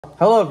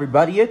Hello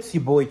everybody, it's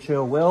your boy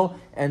Chill Will,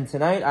 and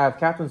tonight I have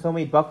Katwin's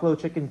homemade buffalo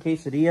chicken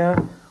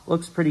quesadilla.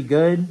 Looks pretty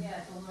good.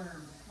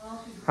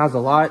 Has a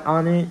lot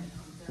on it.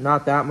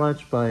 Not that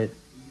much, but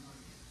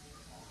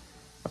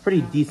a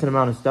pretty decent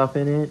amount of stuff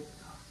in it.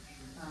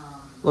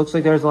 Looks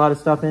like there's a lot of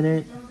stuff in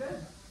it.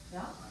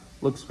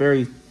 Looks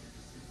very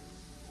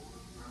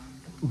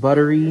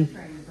buttery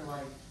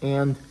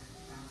and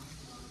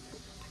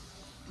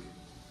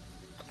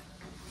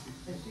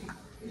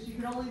if she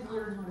could only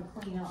learn how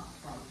to clean up.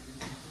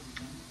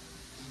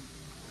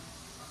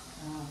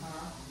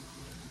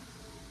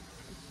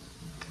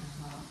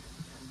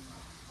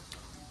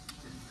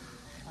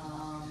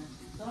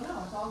 So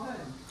no, it's all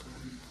good.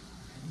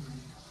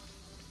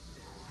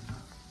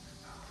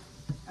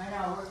 I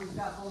know, we've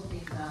got both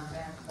these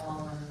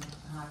basketball and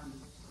hockey.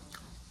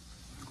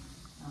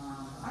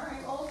 All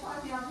right, well, we'll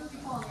talk to you. I'll just be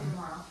calling you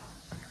tomorrow.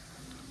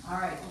 All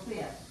right, we'll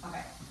see you.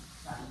 Okay,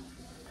 bye.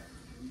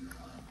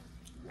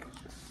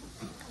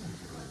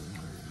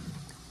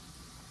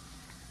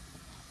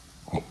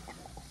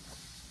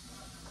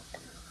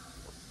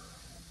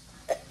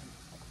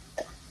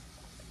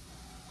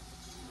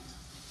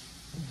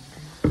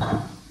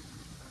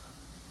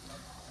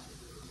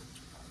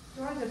 Do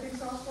you want dipping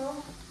sauce though?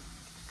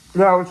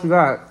 yeah, what you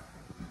got?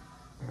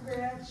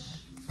 Ranch.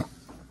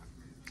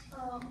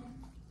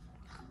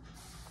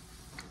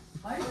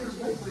 Why is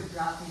your liquid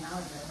dropping out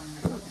of it when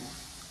you're cooking it?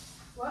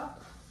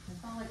 What?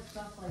 It's not like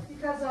stuff like.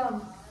 Because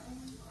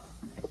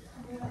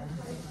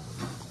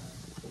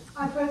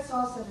I put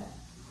sauce in it.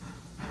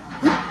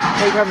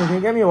 Hey Kevin, can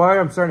you get me water?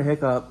 I'm starting to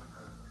hiccup.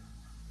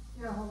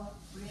 Yeah, hold on. What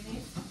do you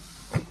need?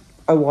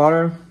 A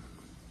water.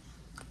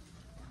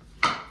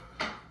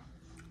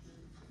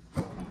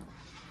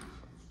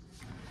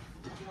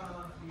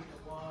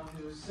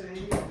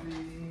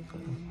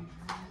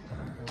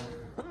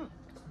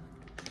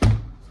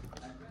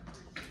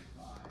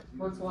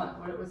 What's what?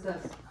 What was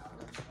this?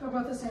 They're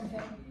about the same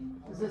thing.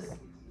 Is this?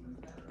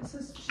 This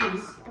is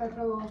cheese. I put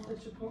a little bit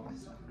of chipotle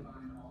stuff.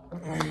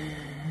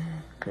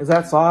 Is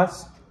that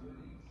sauce?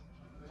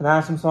 Can I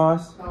have some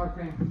sauce? Sour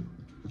cream.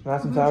 Can I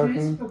have some sour Cheese,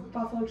 cream?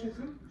 buffalo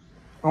chicken.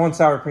 I want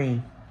sour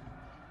cream.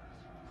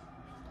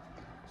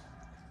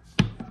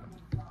 I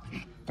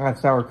got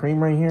sour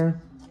cream right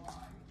here.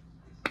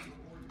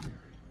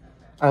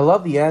 I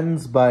love the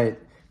ends,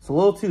 but it's a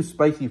little too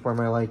spicy for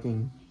my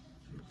liking.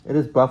 It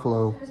is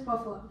buffalo. It is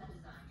buffalo.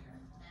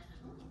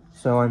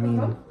 So, I mean,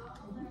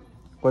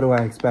 what do I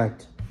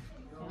expect?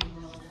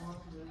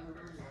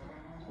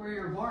 Where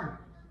you were born.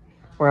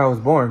 Where I was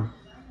born.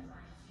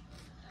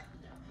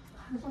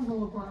 This one's a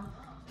little brown.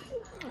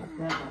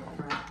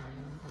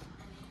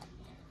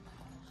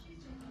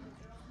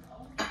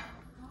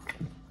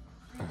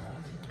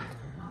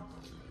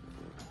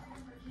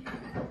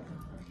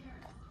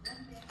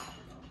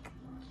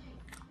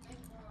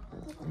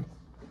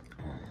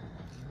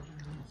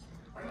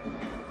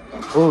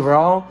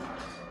 Overall,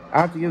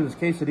 I have to give this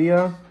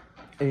quesadilla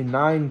a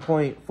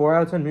 9.4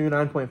 out of 10, maybe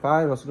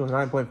 9.5. Also goes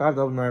 9.5. That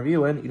was my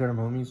review, and eat it,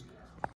 homies.